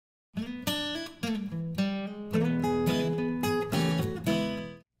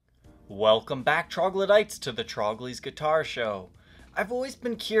Welcome back, troglodytes, to the Trogly's Guitar Show. I've always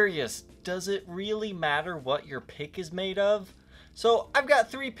been curious, does it really matter what your pick is made of? So I've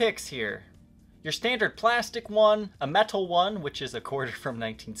got three picks here. Your standard plastic one, a metal one, which is a quarter from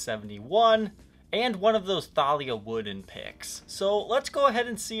 1971, and one of those Thalia wooden picks. So let's go ahead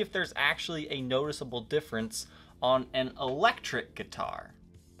and see if there's actually a noticeable difference on an electric guitar.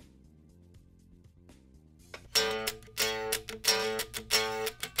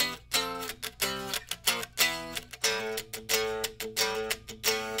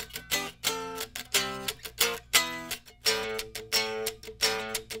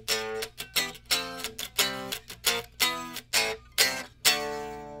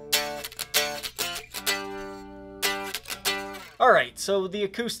 Alright, so the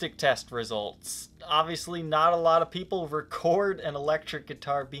acoustic test results. Obviously not a lot of people record an electric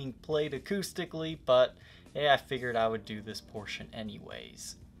guitar being played acoustically, but hey, I figured I would do this portion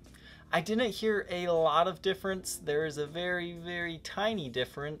anyways. I didn't hear a lot of difference. There is a very, very tiny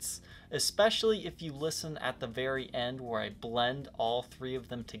difference, especially if you listen at the very end where I blend all three of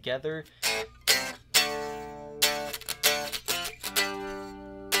them together.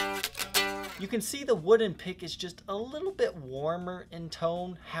 You can see the wooden pick is just a little bit warmer in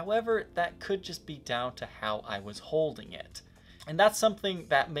tone. However, that could just be down to how I was holding it. And that's something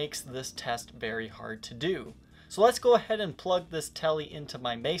that makes this test very hard to do. So let's go ahead and plug this telly into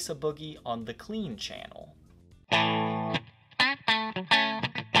my Mesa Boogie on the clean channel.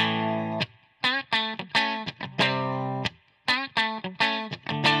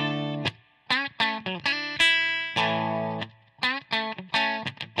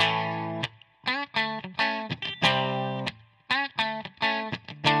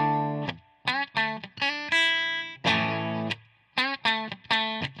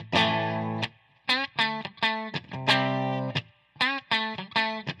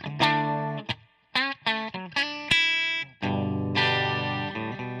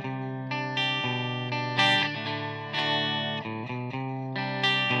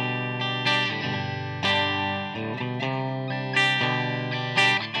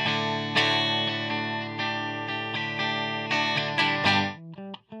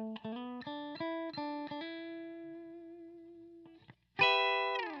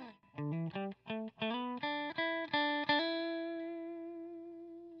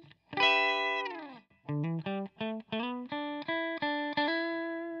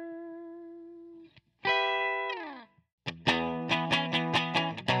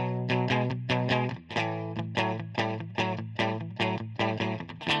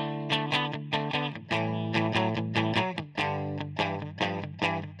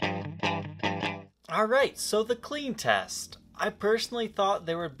 Alright, so the clean test. I personally thought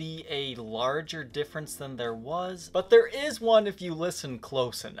there would be a larger difference than there was, but there is one if you listen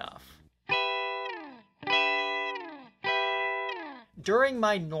close enough. During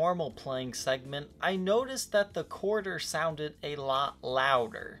my normal playing segment, I noticed that the quarter sounded a lot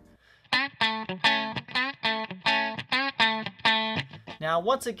louder. Now,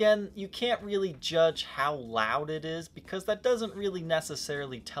 once again, you can't really judge how loud it is because that doesn't really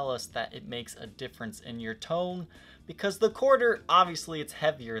necessarily tell us that it makes a difference in your tone, because the quarter, obviously it's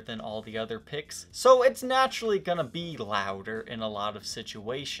heavier than all the other picks, so it's naturally gonna be louder in a lot of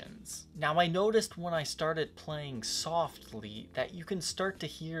situations. Now, I noticed when I started playing softly that you can start to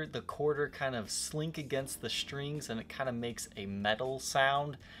hear the quarter kind of slink against the strings and it kind of makes a metal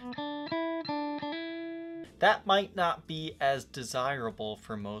sound. That might not be as desirable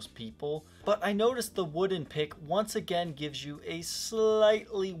for most people, but I noticed the wooden pick once again gives you a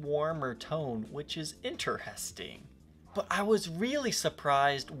slightly warmer tone, which is interesting. But I was really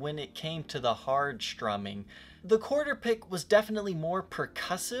surprised when it came to the hard strumming. The quarter pick was definitely more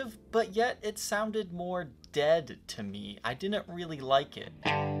percussive, but yet it sounded more dead to me. I didn't really like it.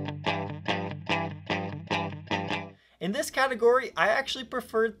 In this category, I actually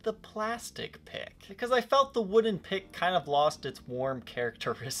preferred the plastic pick because I felt the wooden pick kind of lost its warm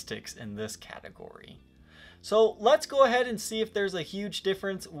characteristics in this category. So let's go ahead and see if there's a huge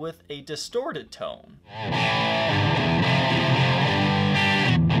difference with a distorted tone.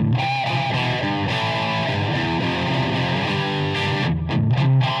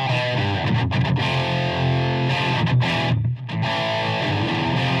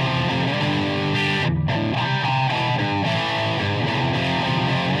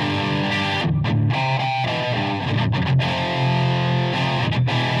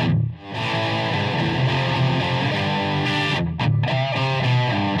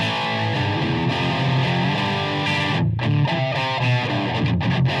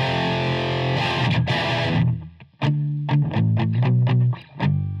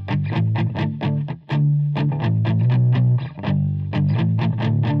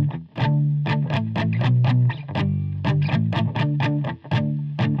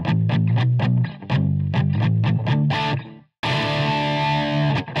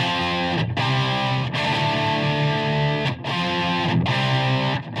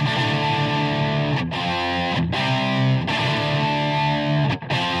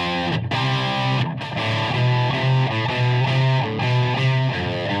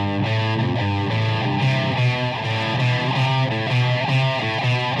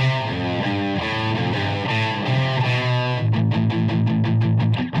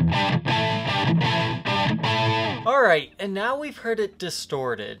 Alright, and now we've heard it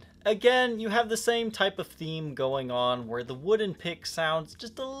distorted. Again, you have the same type of theme going on where the wooden pick sounds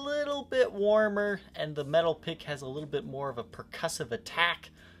just a little bit warmer and the metal pick has a little bit more of a percussive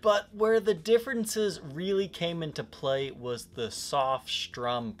attack. But where the differences really came into play was the soft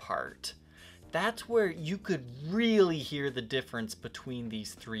strum part. That's where you could really hear the difference between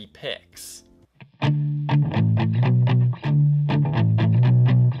these three picks.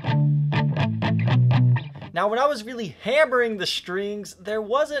 Now, when I was really hammering the strings, there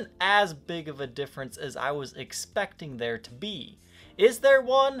wasn't as big of a difference as I was expecting there to be. Is there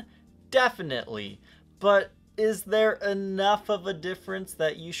one? Definitely. But is there enough of a difference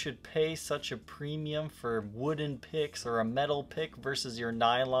that you should pay such a premium for wooden picks or a metal pick versus your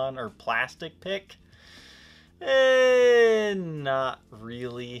nylon or plastic pick? Not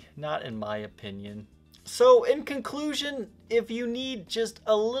really. Not in my opinion. So in conclusion, if you need just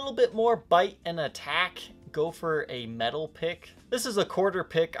a little bit more bite and attack, go for a metal pick. This is a quarter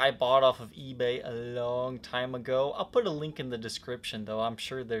pick I bought off of eBay a long time ago. I'll put a link in the description though. I'm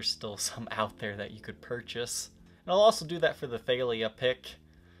sure there's still some out there that you could purchase. And I'll also do that for the Thalia pick.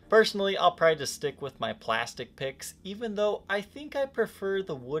 Personally, I'll probably just stick with my plastic picks, even though I think I prefer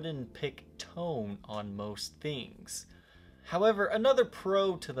the wooden pick tone on most things. However, another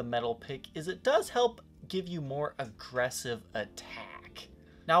pro to the metal pick is it does help give you more aggressive attack.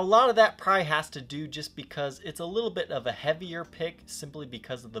 Now, a lot of that probably has to do just because it's a little bit of a heavier pick simply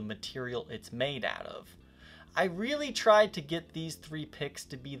because of the material it's made out of. I really tried to get these three picks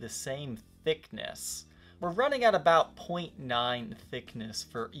to be the same thickness. We're running at about 0.9 thickness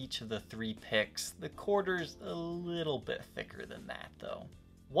for each of the three picks. The quarter's a little bit thicker than that though.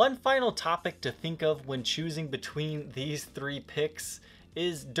 One final topic to think of when choosing between these three picks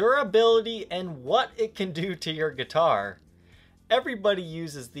is durability and what it can do to your guitar. Everybody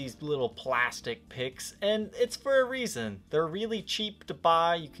uses these little plastic picks and it's for a reason. They're really cheap to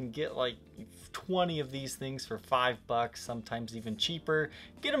buy. You can get like 20 of these things for $5, sometimes even cheaper.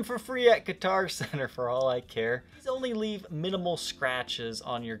 Get them for free at Guitar Center for all I care. These only leave minimal scratches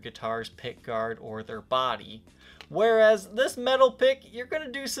on your guitar's pick guard or their body. Whereas this metal pick, you're going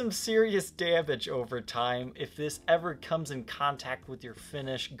to do some serious damage over time if this ever comes in contact with your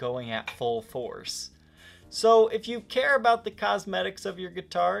finish going at full force. So if you care about the cosmetics of your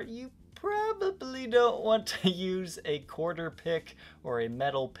guitar, you probably don't want to use a quarter pick or a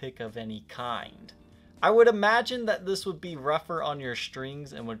metal pick of any kind. I would imagine that this would be rougher on your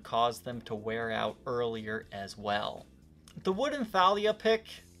strings and would cause them to wear out earlier as well. The wooden Thalia pick,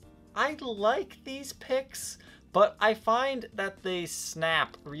 I like these picks, but I find that they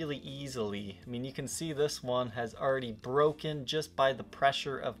snap really easily. I mean, you can see this one has already broken just by the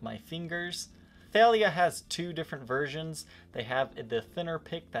pressure of my fingers. Thalia has two different versions. They have the thinner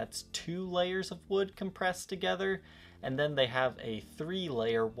pick that's 2 layers of wood compressed together, and then they have a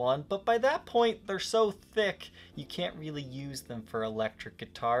 3-layer one, but by that point they're so thick you can't really use them for electric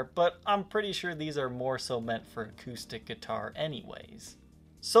guitar, but I'm pretty sure these are more so meant for acoustic guitar anyways.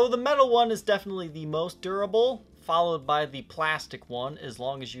 So the metal one is definitely the most durable, followed by the plastic one, as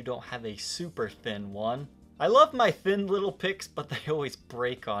long as you don't have a super thin one. I love my thin little picks, but they always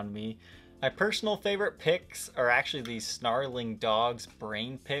break on me. My personal favorite picks are actually these Snarling Dogs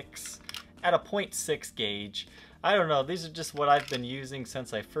brain picks at a 0.6 gauge. I don't know, these are just what I've been using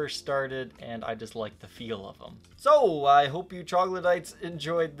since I first started, and I just like the feel of them. So, I hope you troglodytes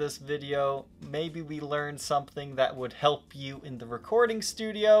enjoyed this video. Maybe we learned something that would help you in the recording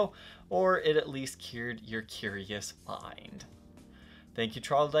studio, or it at least cured your curious mind. Thank you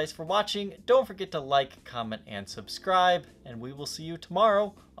troglodytes for watching. Don't forget to like, comment, and subscribe, and we will see you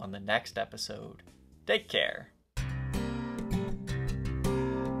tomorrow on the next episode. Take care.